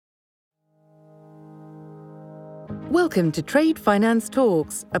Welcome to Trade Finance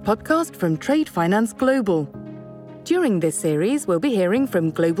Talks, a podcast from Trade Finance Global. During this series, we'll be hearing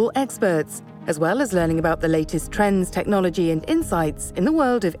from global experts, as well as learning about the latest trends, technology, and insights in the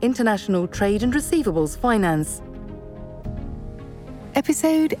world of international trade and receivables finance.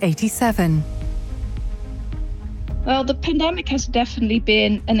 Episode 87. Well, the pandemic has definitely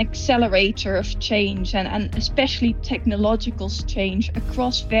been an accelerator of change and especially technological change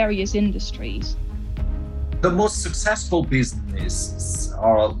across various industries. The most successful businesses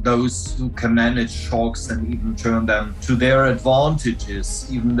are those who can manage shocks and even turn them to their advantages,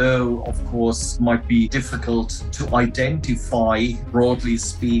 even though, of course, it might be difficult to identify, broadly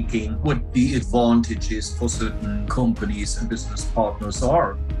speaking, what the advantages for certain companies and business partners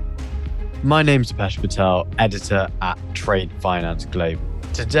are. My name's Dipesh Patel, editor at Trade Finance Global.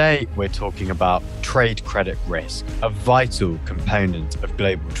 Today, we're talking about trade credit risk, a vital component of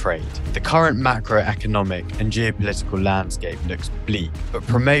global trade. The current macroeconomic and geopolitical landscape looks bleak, but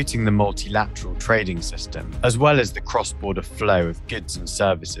promoting the multilateral trading system, as well as the cross-border flow of goods and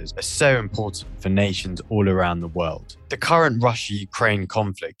services, are so important for nations all around the world. The current Russia-Ukraine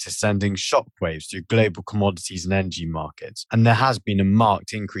conflict is sending shockwaves through global commodities and energy markets, and there has been a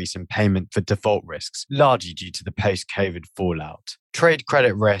marked increase in payment for default risks, largely due to the post-COVID fallout. Trade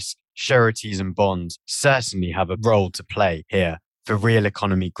credit risk, sureties and bonds certainly have a role to play here for real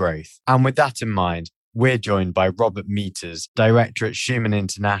economy growth. And with that in mind, we're joined by Robert Meters, Director at Schumann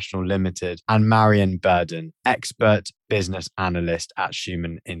International Limited, and Marianne Burden, Expert Business Analyst at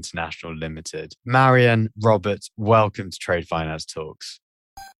Schumann International Limited. Marianne, Robert, welcome to Trade Finance Talks.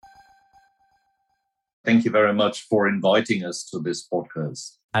 Thank you very much for inviting us to this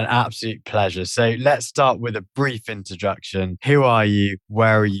podcast. An absolute pleasure. So let's start with a brief introduction. Who are you?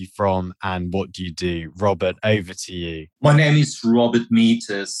 Where are you from? And what do you do? Robert, over to you. My name is Robert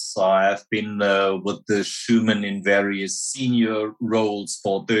Meters. I have been with the Schumann in various senior roles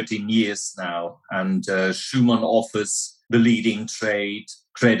for 13 years now. And Schumann offers the leading trade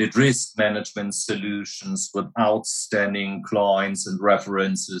credit risk management solutions with outstanding clients and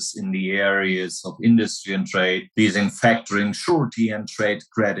references in the areas of industry and trade, leasing, factoring, surety, and trade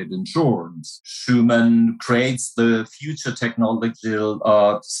credit insurance. Schumann creates the future technological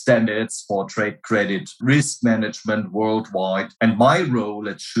standards for trade credit risk management worldwide. And my role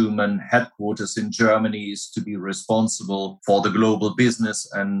at Schumann headquarters in Germany is to be responsible for the global business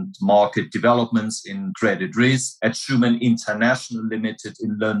and market developments in credit risk. At Schumann International Limited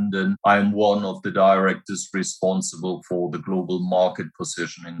in London, I am one of the directors responsible for the global market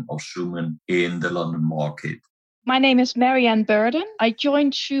positioning of Schumann in the London market. My name is Marianne Burden. I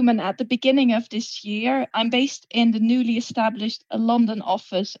joined Schumann at the beginning of this year. I'm based in the newly established London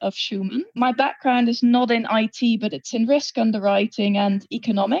office of Schumann. My background is not in IT, but it's in risk underwriting and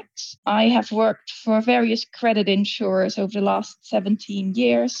economics. I have worked for various credit insurers over the last 17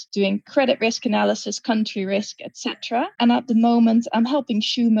 years, doing credit risk analysis, country risk, etc. And at the moment, I'm helping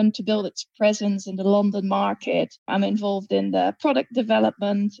Schumann to build its presence in the London market. I'm involved in the product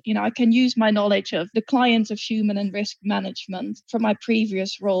development. I can use my knowledge of the clients of Schumann and risk management from my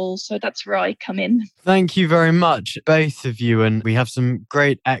previous roles. So that's where I come in. Thank you very much, both of you. And we have some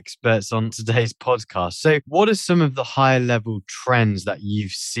great experts on today's podcast. So what are some of the higher level trends that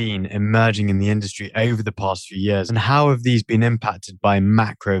you've seen emerging in the industry over the past few years? And how have these been impacted by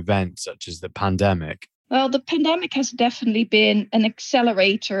macro events such as the pandemic? Well, the pandemic has definitely been an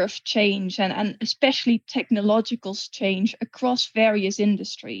accelerator of change and especially technological change across various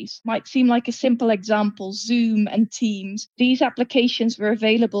industries. Might seem like a simple example, Zoom and Teams. These applications were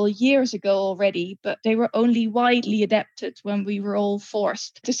available years ago already, but they were only widely adapted when we were all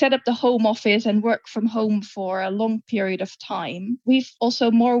forced to set up the home office and work from home for a long period of time. We've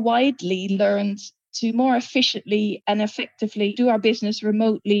also more widely learned to more efficiently and effectively do our business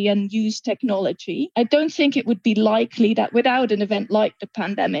remotely and use technology. I don't think it would be likely that without an event like the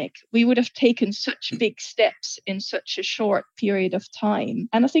pandemic, we would have taken such big steps in such a short period of time.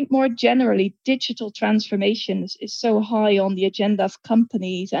 And I think more generally, digital transformation is so high on the agenda of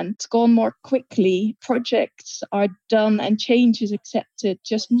companies and it's gone more quickly. Projects are done and change is accepted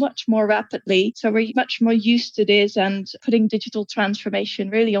just much more rapidly. So we're much more used to this and putting digital transformation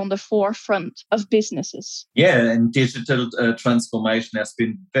really on the forefront of businesses. Yeah, and digital transformation has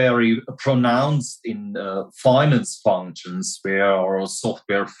been very pronounced in finance functions where our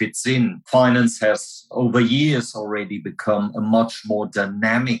software fits in. Finance has over years already become a much more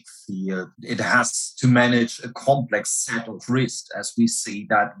dynamic field. It has to manage a complex set of risks as we see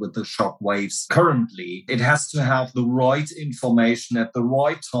that with the shock waves currently. It has to have the right information at the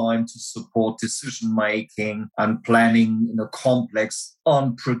right time to support decision making and planning in a complex,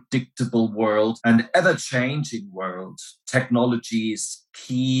 unpredictable world. an ever-changing world, technology is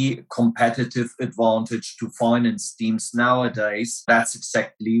key competitive advantage to finance teams nowadays. That's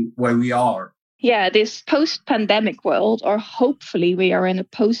exactly where we are. Yeah, this post-pandemic world, or hopefully we are in a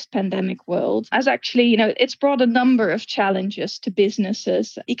post-pandemic world, has actually, it's brought a number of challenges to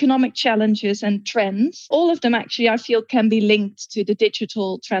businesses, economic challenges and trends. All of them actually, I feel, can be linked to the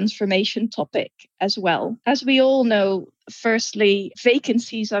digital transformation topic as well. As we all know, firstly,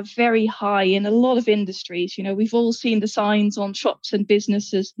 vacancies are very high in a lot of industries. We've all seen the signs on shops and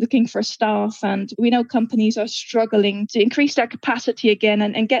businesses looking for staff, and we know companies are struggling to increase their capacity again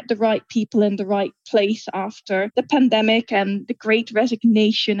and get the right people in the right place after the pandemic, and the Great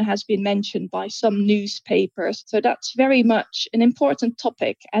Resignation has been mentioned by some newspapers. So that's very much an important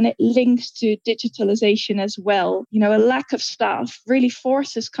topic, and it links to digitalization as well. A lack of staff really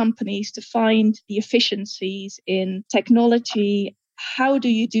forces companies to find the efficiencies in technology. How do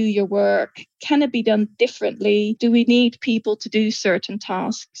you do your work? Can it be done differently? Do we need people to do certain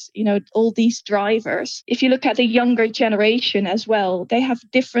tasks? All these drivers. If you look at the younger generation as well, they have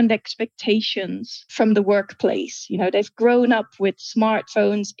different expectations from the workplace. They've grown up with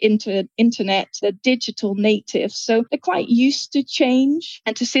smartphones, internet, they're digital natives. So they're quite used to change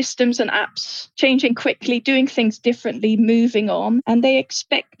and to systems and apps changing quickly, doing things differently, moving on. And they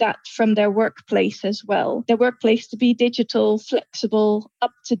expect that from their workplace as well. Their workplace to be digital, flexible,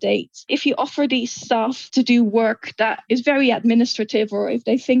 up to date. If you offer these staff to do work that is very administrative, or if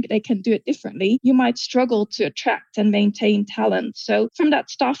they think they can do it differently, you might struggle to attract and maintain talent. So from that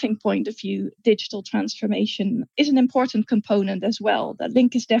staffing point of view, digital transformation is an important component as well. That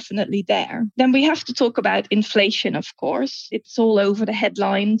link is definitely there. Then we have to talk about inflation, of course. It's all over the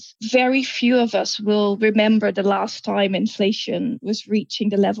headlines. Very few of us will remember the last time inflation was reaching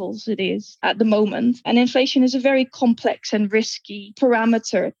the levels it is at the moment. And inflation is a very complex and risky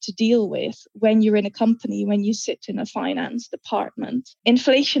parameter to deal with when you're in a company, when you sit in a finance department.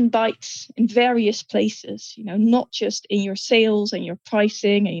 Inflation bites in various places, not just in your sales and your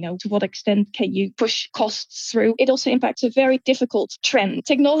pricing, and, to what extent can you push costs through. It also impacts a very difficult trend.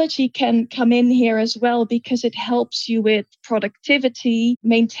 Technology can come in here as well because it helps you with productivity,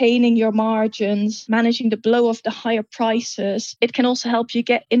 maintaining your margins, managing the blow of the higher prices. It can also help you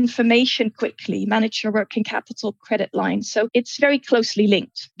get information quickly, manage your working capital credit lines. So it's very closely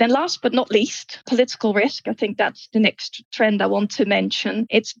linked. Then last but not least, political risk. I think that's the next trend I want to mention.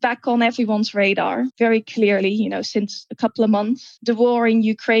 It's back on everyone's radar very clearly, since a couple of months. The war in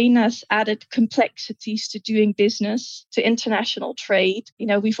Ukraine has added complexities to doing business, to international trade.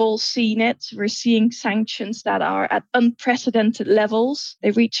 We've all seen it. We're seeing sanctions that are at unprecedented levels.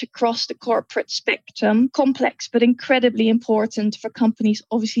 They reach across the corporate spectrum. Complex, but incredibly important for companies,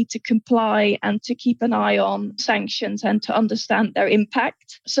 obviously, to comply and to keep an eye on sanctions and to understand their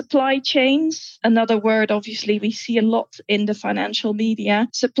impact. Supply chains, another word, obviously, we see a lot in the financial media.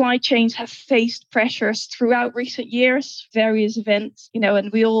 Supply chains have faced pressures throughout recent years, various events,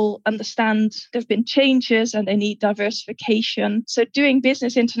 and we all understand there have been changes and they need diversification. So doing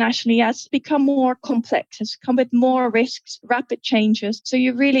business internationally has become more complex, has come with more risks, rapid changes. So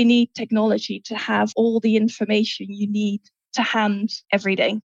you really need technology to have all the information you need to hand every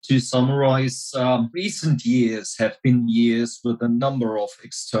day. To summarize, recent years have been years with a number of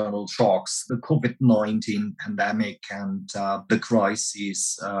external shocks, the COVID-19 pandemic and the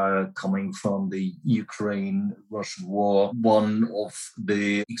crisis coming from the Ukraine-Russian war, one of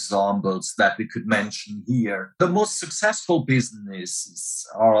the examples that we could mention here. The most successful businesses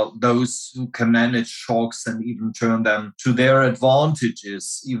are those who can manage shocks and even turn them to their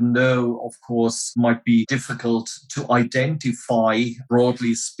advantages, even though, of course, it might be difficult to identify,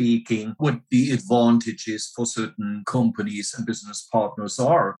 broadly speaking, what the advantages for certain companies and business partners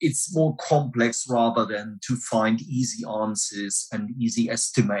are. It's more complex rather than to find easy answers and easy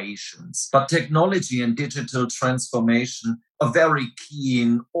estimations. But technology and digital transformation are very key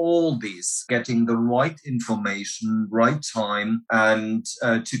in all this, getting the right information, right time, and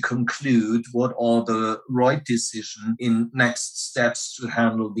to conclude what are the right decisions in next steps to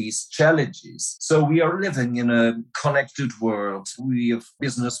handle these challenges. So we are living in a connected world. We have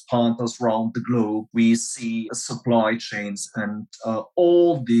business partners around the globe. We see supply chains and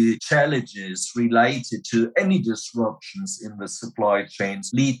all the challenges related to any disruptions in the supply chains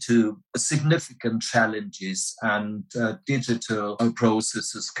lead to significant challenges, and digital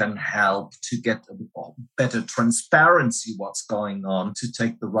processes can help to get a better transparency what's going on to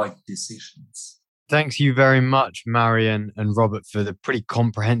take the right decisions. Thanks you very much, Marion and Robert, for the pretty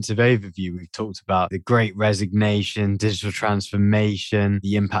comprehensive overview. We've talked about the Great Resignation, digital transformation,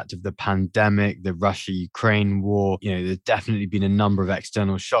 the impact of the pandemic, the Russia-Ukraine war. There's definitely been a number of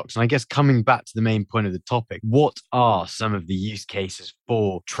external shocks. And I guess coming back to the main point of the topic, what are some of the use cases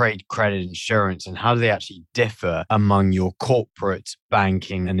for trade credit insurance and how do they actually differ among your corporate,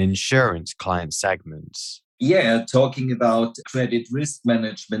 banking and insurance client segments? Yeah, talking about credit risk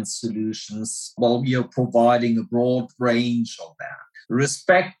management solutions, well, we are providing a broad range of that.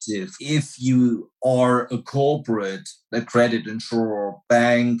 Respective, if you are a corporate, a credit insurer,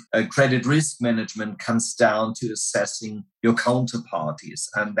 bank, credit risk management comes down to assessing your counterparties.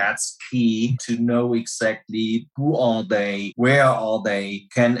 And that's key to know exactly who are they, where are they,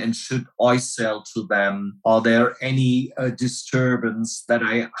 can and should I sell to them? Are there any disturbance that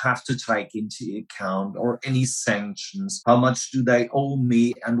I have to take into account or any sanctions? How much do they owe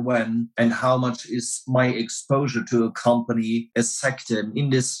me and when? And how much is my exposure to a company, a sector, an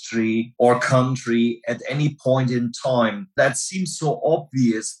industry or country at any point in time? That seems so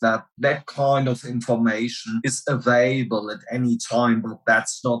obvious that that kind of information is available at any time, but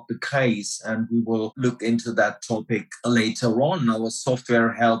that's not the case. And we will look into that topic later on. Our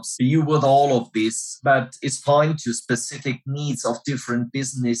software helps you with all of this, but it's fine to specific needs of different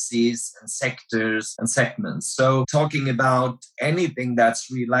businesses and sectors and segments. So talking about anything that's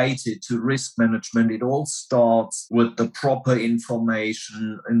related to risk management, it all starts with the proper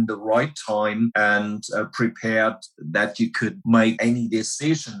information in the right time and prepared that you could make any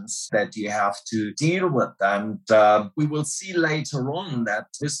decisions that you have to deal with. And we will see later on that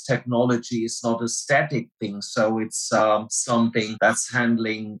this technology is not a static thing. So it's something that's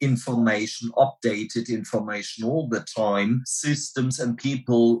handling information, updated information all the time. Systems and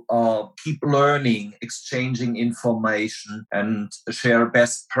people keep learning, exchanging information and share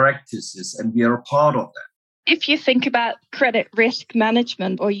best practices. And we are a part of that. If you think about credit risk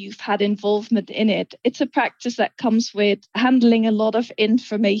management or you've had involvement in it, it's a practice that comes with handling a lot of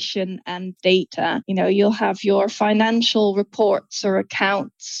information and data. You'll have your financial reports or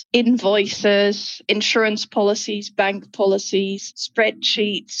accounts, invoices, insurance policies, bank policies,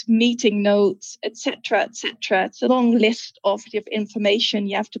 spreadsheets, meeting notes, etc., etc. It's a long list of information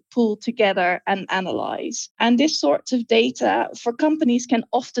you have to pull together and analyze. And this sort of data for companies can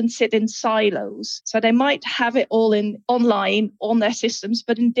often sit in silos. So they might have it all online on their systems,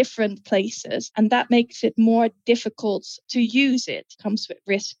 but in different places. And that makes it more difficult to use it. It comes with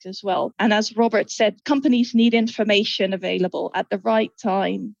risk as well. And as Robert said, companies need information available at the right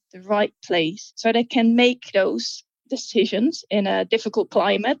time, the right place, so they can make those decisions in a difficult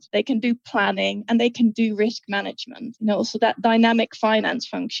climate. They can do planning and they can do risk management. So that dynamic finance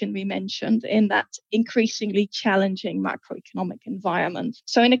function we mentioned in that increasingly challenging macroeconomic environment.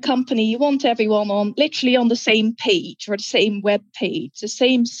 So in a company, you want everyone literally on the same page or the same web page, the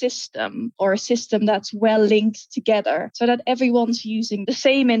same system or a system that's well linked together so that everyone's using the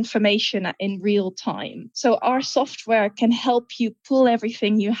same information in real time. So our software can help you pull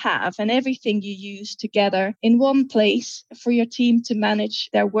everything you have and everything you use together in one place for your team to manage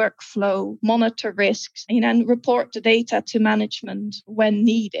their workflow, monitor risks, and report the data to management when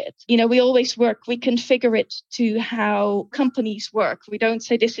needed. We always we configure it to how companies work. We don't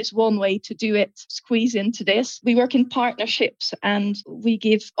say this is one way to do it, squeeze into this. We work in partnerships and we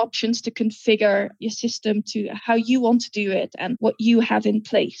give options to configure your system to how you want to do it and what you have in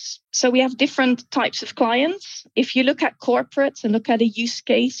place. So we have different types of clients. If you look at corporates and look at a use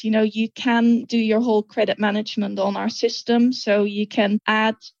case, you can do your whole credit management on our system. So you can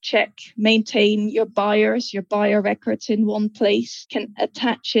add, check, maintain your buyer records in one place, can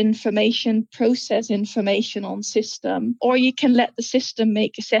attach information, process information on system, or you can let the system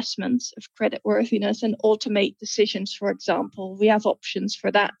make assessments of creditworthiness and automate decisions, for example. We have options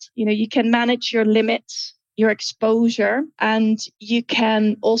for that. You can manage your limits, your exposure, and you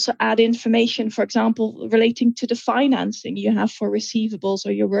can also add information, for example, relating to the financing you have for receivables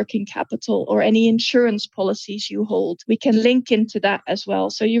or your working capital or any insurance policies you hold. We can link into that as well.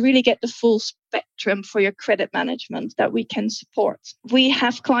 So you really get the full spectrum for your credit management that we can support. We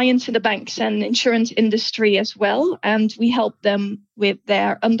have clients in the banks and insurance industry as well, and we help them with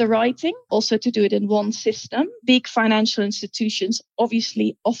their underwriting, also to do it in one system. Big financial institutions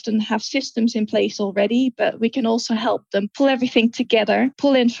obviously often have systems in place already, but we can also help them pull everything together,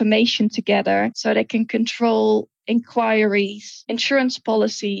 pull information together so they can control inquiries, insurance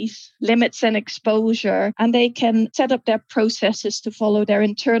policies, limits and exposure, and they can set up their processes to follow their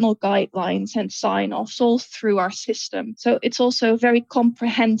internal guidelines and sign-offs all through our system. So it's also a very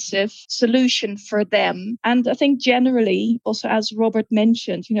comprehensive solution for them. And I think generally, also as Robert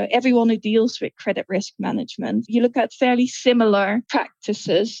mentioned, everyone who deals with credit risk management, you look at fairly similar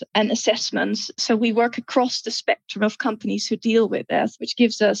practices and assessments. So we work across the spectrum of companies who deal with this, which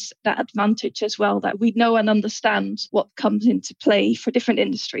gives us that advantage as well, that we know and understand what comes into play for different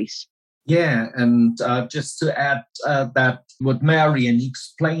industries. Yeah, and just to add that what Marian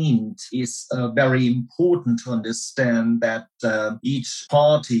explained is very important to understand that each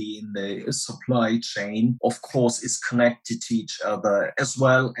party in the supply chain, of course, is connected to each other, as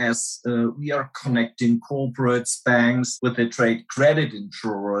well as we are connecting corporates, banks with the trade credit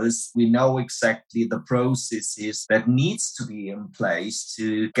insurers. We know exactly the processes that needs to be in place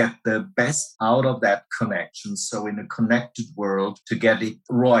to get the best out of that connection. So in a connected world, to get it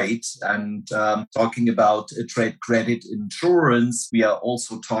right. And talking about trade credit insurance, we are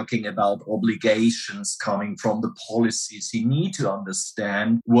also talking about obligations coming from the policies. You need to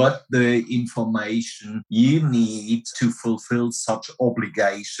understand what the information you need to fulfill such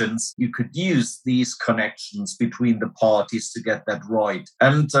obligations. You could use these connections between the parties to get that right.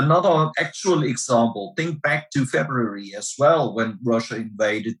 And another actual example, think back to February as well, when Russia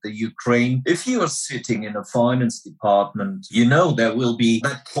invaded the Ukraine. If you are sitting in a finance department, there will be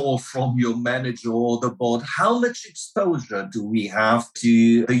that call from your manager or the board. How much exposure do we have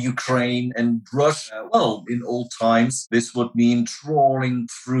to the Ukraine and Russia? Well, in old times, this would mean trawling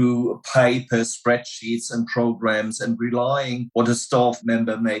through paper, spreadsheets and programs and relying what a staff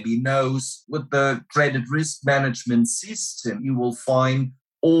member maybe knows. With the credit risk management system, you will find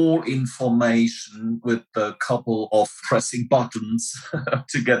all information with a couple of pressing buttons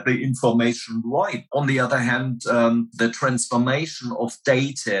to get the information right. On the other hand, the transformation of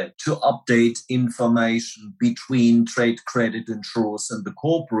data to update information between trade credit insurers and the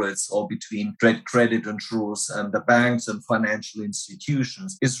corporates, or between trade credit insurers and the banks and financial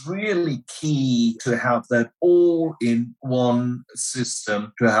institutions, is really key to have that all in one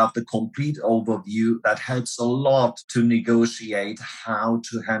system, to have the complete overview. That helps a lot to negotiate how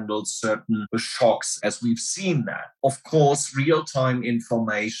to handle certain shocks, as we've seen that. Of course, real-time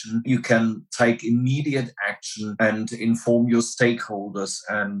information, you can take immediate action and inform your stakeholders,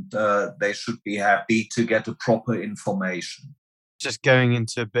 and they should be happy to get the proper information. Just going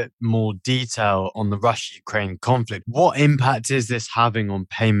into a bit more detail on the Russia-Ukraine conflict, what impact is this having on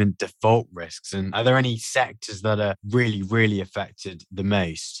payment default risks? And are there any sectors that are really, really affected the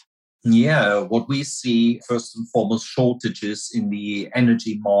most? Yeah, what we see, first and foremost, shortages in the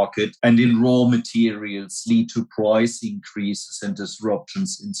energy market and in raw materials lead to price increases and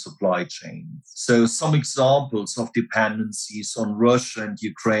disruptions in supply chains. So some examples of dependencies on Russia and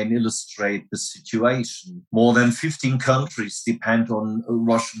Ukraine illustrate the situation. More than 15 countries depend on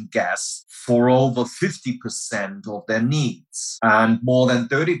Russian gas for over 50% of their needs. And more than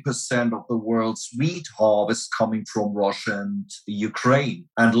 30% of the world's wheat harvest coming from Russia and Ukraine.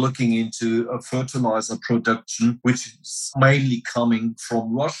 And looking into a fertilizer production, which is mainly coming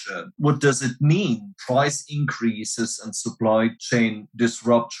from Russia. What does it mean? Price increases and supply chain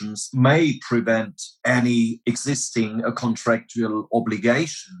disruptions may prevent any existing contractual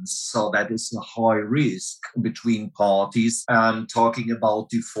obligations. So that is a high risk between parties. And talking about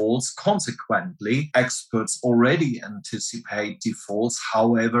defaults, consequently, experts already anticipate defaults.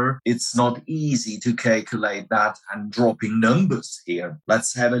 However, it's not easy to calculate that and dropping numbers here.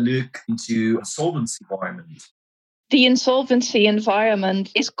 Let's have a look into insolvency environment. The insolvency environment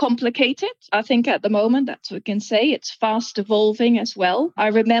is complicated. I think at the moment, that's what we can say. It's fast evolving as well. I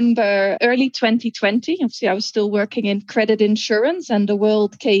remember early 2020, obviously I was still working in credit insurance and the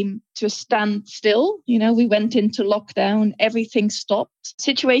world came to a standstill. We went into lockdown, everything stopped.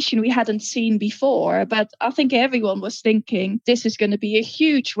 Situation we hadn't seen before, but I think everyone was thinking this is going to be a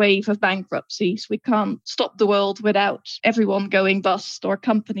huge wave of bankruptcies. We can't stop the world without everyone going bust, or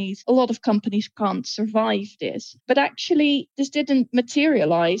a lot of companies can't survive this. But actually, this didn't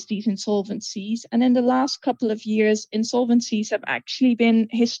materialize, these insolvencies. And in the last couple of years, insolvencies have actually been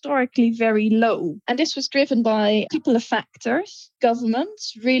historically very low. And this was driven by a couple of factors.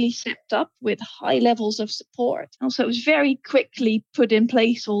 Governments really stepped up with high levels of support. Also, it was very quickly put in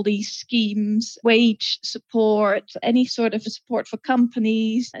place all these schemes, wage support, any sort of support for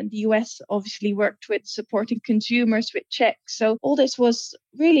companies. And the US obviously worked with supporting consumers with checks. So all this was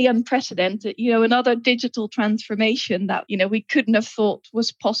really unprecedented, another digital transformation that, we couldn't have thought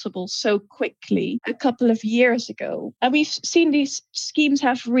was possible so quickly a couple of years ago. And we've seen these schemes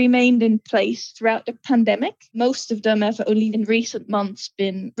have remained in place throughout the pandemic. Most of them have only in recent months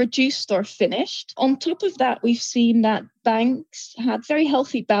been reduced or finished. On top of that, we've seen that banks had very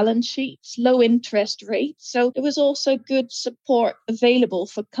healthy balance sheets, low interest rates. So there was also good support available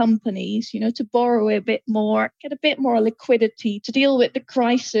for companies, to borrow a bit more, get a bit more liquidity to deal with the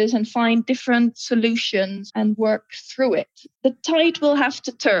crisis and find different solutions and work through it. The tide will have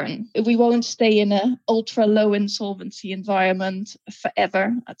to turn. We won't stay in an ultra low insolvency environment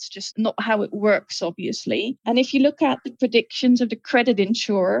forever. That's just not how it works, obviously. And if you look at the predictions of the credit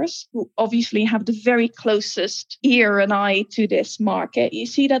insurers, who obviously have the very closest ear and eye to this market, you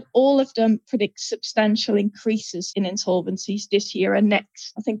see that all of them predict substantial increases in insolvencies this year and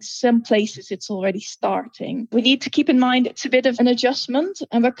next. I think some places it's already starting. We need to keep in mind it's a bit of an adjustment,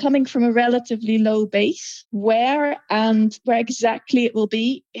 and we're coming from a relatively low base. Where exactly it will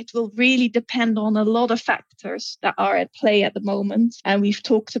be, it will really depend on a lot of factors that are at play at the moment. And we've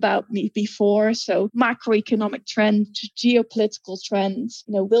talked about before. So macroeconomic trends, geopolitical trends.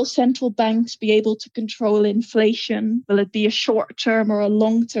 Will central banks be able to control inflation? Will it be a short-term or a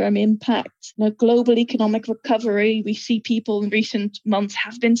long-term impact? Global economic recovery. We see people in recent months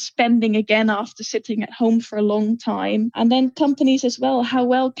have been spending again after sitting at home for a long time. And then companies as well, how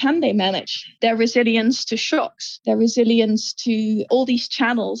well can they manage their resilience to shocks, their resilience to all these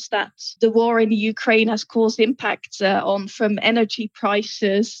channels that the war in the Ukraine has caused impacts on, from energy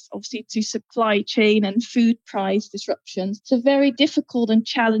prices, obviously, to supply chain and food price disruptions. It's a very difficult and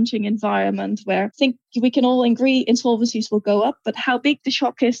challenging environment where I think we can all agree insolvencies will go up, but how big the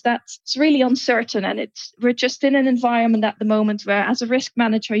shock is, that's really uncertain. And we're just in an environment at the moment where, as a risk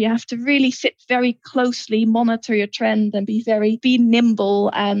manager, you have to really sit very closely, monitor your trend, and be nimble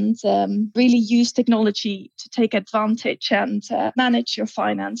and really use technology to take advantage and manage your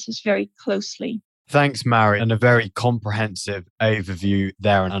finances very closely. Thanks, Mari, and a very comprehensive overview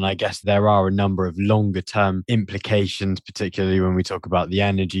there. And I guess there are a number of longer term implications, particularly when we talk about the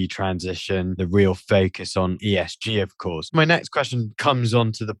energy transition, the real focus on ESG, of course. My next question comes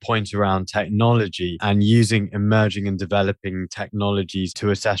on to the point around technology and using emerging and developing technologies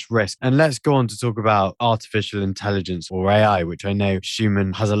to assess risk. And let's go on to talk about artificial intelligence, or AI, which I know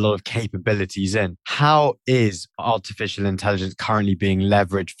Schumann has a lot of capabilities in. How is artificial intelligence currently being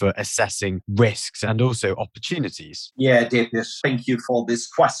leveraged for assessing risks and also opportunities? Yeah, Deepish, thank you for this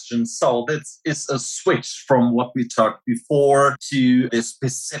question. So this is a switch from what we talked before to the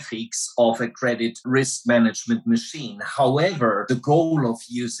specifics of a credit risk management machine. However, the goal of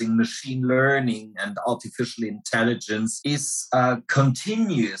using machine learning and artificial intelligence is a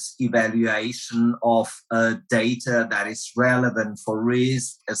continuous evaluation of data that is relevant for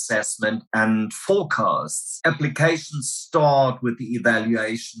risk assessment and forecasts. Applications start with the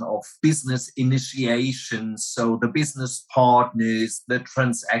evaluation of business initiatives, so the business partners, the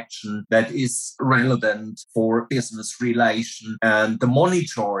transaction that is relevant for business relation, and the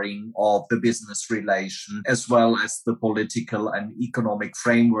monitoring of the business relation, as well as the political and economic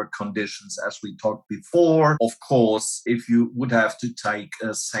framework conditions, as we talked before. Of course, if you would have to take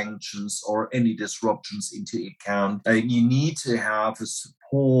sanctions or any disruptions into account, you need to have a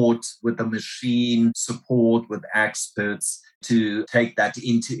support with the machine, support with experts to take that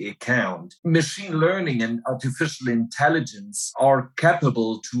into account. Machine learning and artificial intelligence are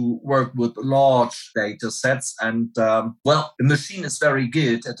capable to work with large data sets. And, the machine is very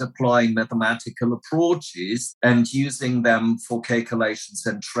good at applying mathematical approaches and using them for calculations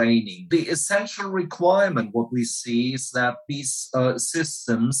and training. The essential requirement, what we see, is that these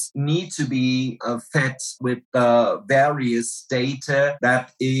systems need to be fed with various data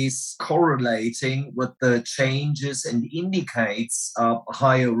that is correlating with the changes and indicates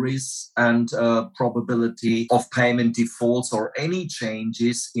higher risk and probability of payment defaults or any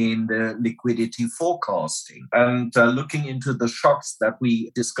changes in the liquidity forecasting. And looking into the shocks that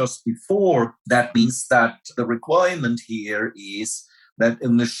we discussed before, that means that the requirement here is that a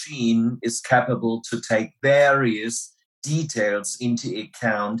machine is capable to take various details into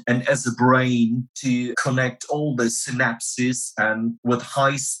account, and as a brain to connect all the synapses and with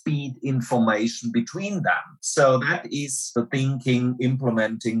high speed information between them. So that is the thinking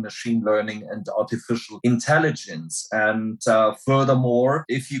implementing machine learning and artificial intelligence. And furthermore,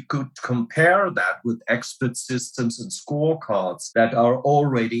 if you could compare that with expert systems and scorecards that are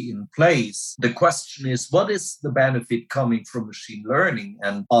already in place, the question is, what is the benefit coming from machine learning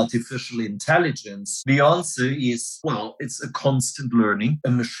and artificial intelligence? The answer is, it's a constant learning,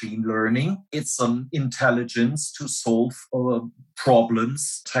 a machine learning. It's an intelligence to solve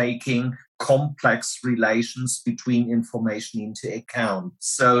problems, taking complex relations between information into account.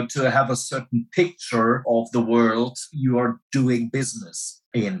 So to have a certain picture of the world you are doing business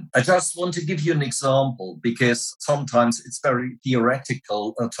in. I just want to give you an example because sometimes it's very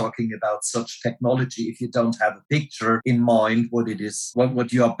theoretical talking about such technology if you don't have a picture in mind what it is,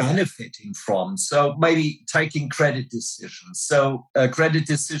 what you are benefiting from. So maybe taking credit decisions. So a credit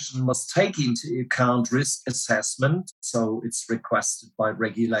decision must take into account risk assessment. So it's requested by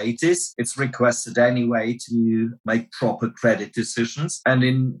regulators. It's requested anyway to make proper credit decisions. And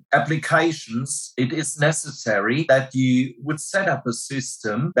in applications, it is necessary that you would set up a system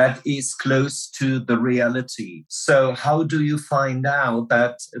that is close to the reality. So how do you find out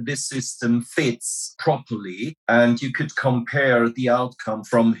that this system fits properly? And you could compare the outcome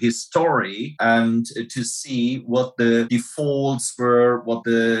from history and to see what the defaults were, what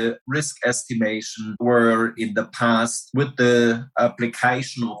the risk estimation were in the past with the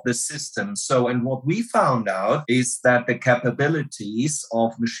application of the system. So, and what we found out is that the capabilities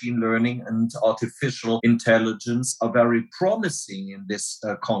of machine learning and artificial intelligence are very promising in this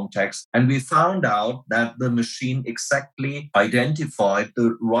context. And we found out that the machine exactly identified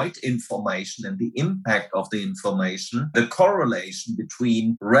the right information and the impact of the information, the correlation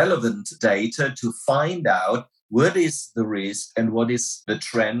between relevant data to find out what is the risk and what is the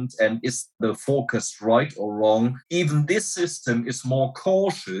trend and is the forecast right or wrong. Even this system is more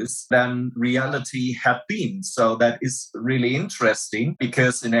cautious than reality had been. So that is really interesting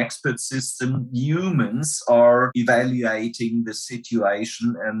because in expert system, humans are evaluating the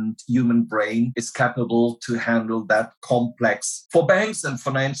situation and human brain is capable to handle that complex. For banks and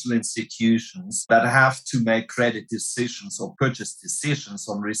financial institutions that have to make credit decisions or purchase decisions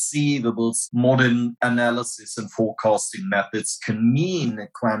on receivables, modern analysis and forecasting methods can mean a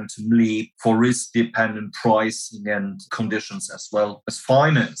quantum leap for risk-dependent pricing and conditions as well as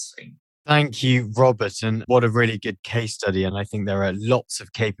financing. Thank you, Robert. And what a really good case study. And I think there are lots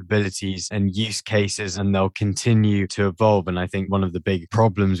of capabilities and use cases, and they'll continue to evolve. And I think one of the big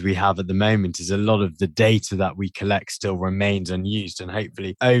problems we have at the moment is a lot of the data that we collect still remains unused. And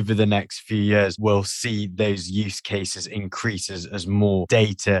hopefully over the next few years, we'll see those use cases increase as more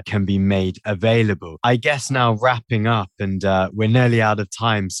data can be made available. I guess now wrapping up, and we're nearly out of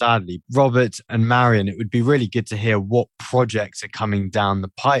time, sadly. Robert and Marion, it would be really good to hear what projects are coming down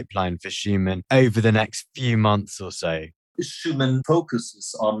the pipeline for Schumann over the next few months or so. Schumann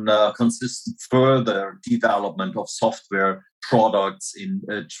focuses on consistent further development of software products in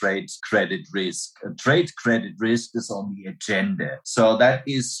trade credit risk. Trade credit risk is on the agenda. So that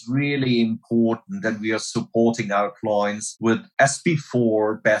is really important, and we are supporting our clients with, as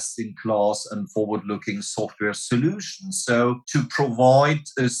before, best-in-class and forward-looking software solutions. So to provide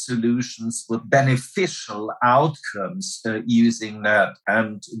solutions with beneficial outcomes using that.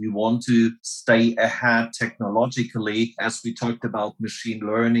 And we want to stay ahead technologically. As we talked about machine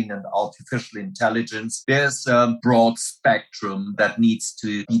learning and artificial intelligence, there's a broad spectrum that needs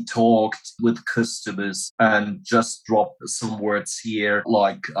to be talked with customers, and just drop some words here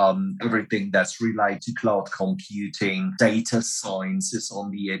like everything that's related to cloud computing, data science is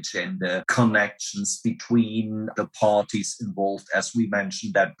on the agenda, connections between the parties involved, as we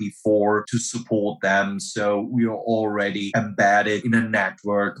mentioned that before, to support them. So we are already embedded in a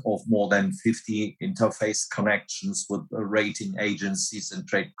network of more than 50 interface connections with rating agencies and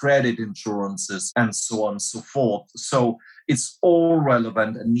trade credit insurances and so on and so forth. So it's all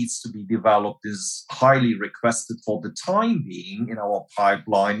relevant and needs to be developed, is highly requested for the time being in our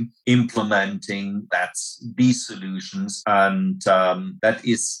pipeline, implementing these solutions, and that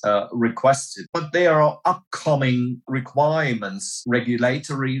is requested. But there are upcoming requirements,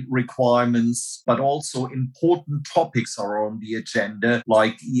 regulatory requirements, but also important topics are on the agenda,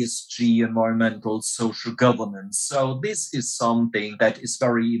 like ESG, environmental, social governance. So this is something that is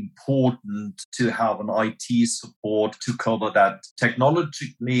very important to have an IT support to cover that.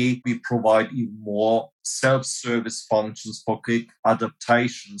 Technologically, we provide even more self-service functions for quick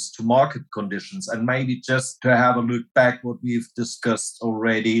adaptations to market conditions. And maybe just to have a look back what we've discussed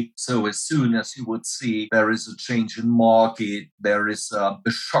already. So as soon as you would see there is a change in market, there is a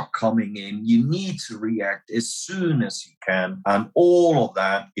shock coming in, you need to react as soon as you can. And all of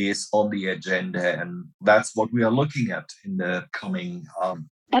that is on the agenda. And that's what we are looking at in the coming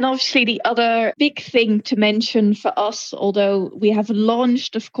And obviously the other big thing to mention for us, although we have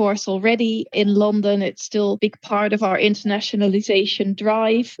launched, of course, already in London, it's still a big part of our internationalization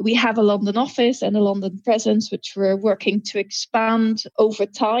drive. We have a London office and a London presence, which we're working to expand over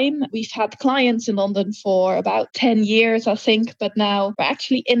time. We've had clients in London for about 10 years, I think, but now we're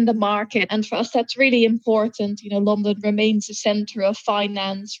actually in the market. And for us, that's really important. London remains the center of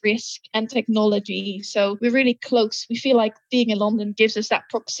finance, risk and technology. So we're really close. We feel like being in London gives us that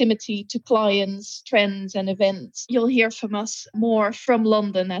proximity to clients, trends and events. You'll hear from us more from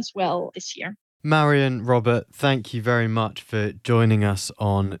London as well this year. Marion, Robert, thank you very much for joining us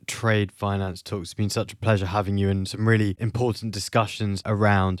on Trade Finance Talks. It's been such a pleasure having you and some really important discussions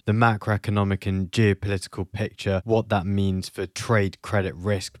around the macroeconomic and geopolitical picture, what that means for trade credit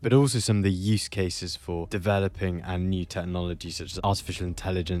risk, but also some of the use cases for developing and new technologies such as artificial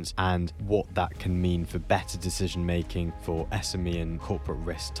intelligence and what that can mean for better decision making for SME and corporate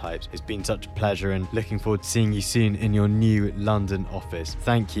risk types. It's been such a pleasure and looking forward to seeing you soon in your new London office.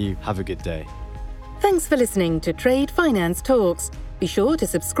 Thank you. Have a good day. Thanks for listening to Trade Finance Talks. Be sure to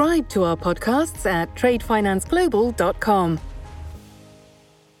subscribe to our podcasts at tradefinanceglobal.com.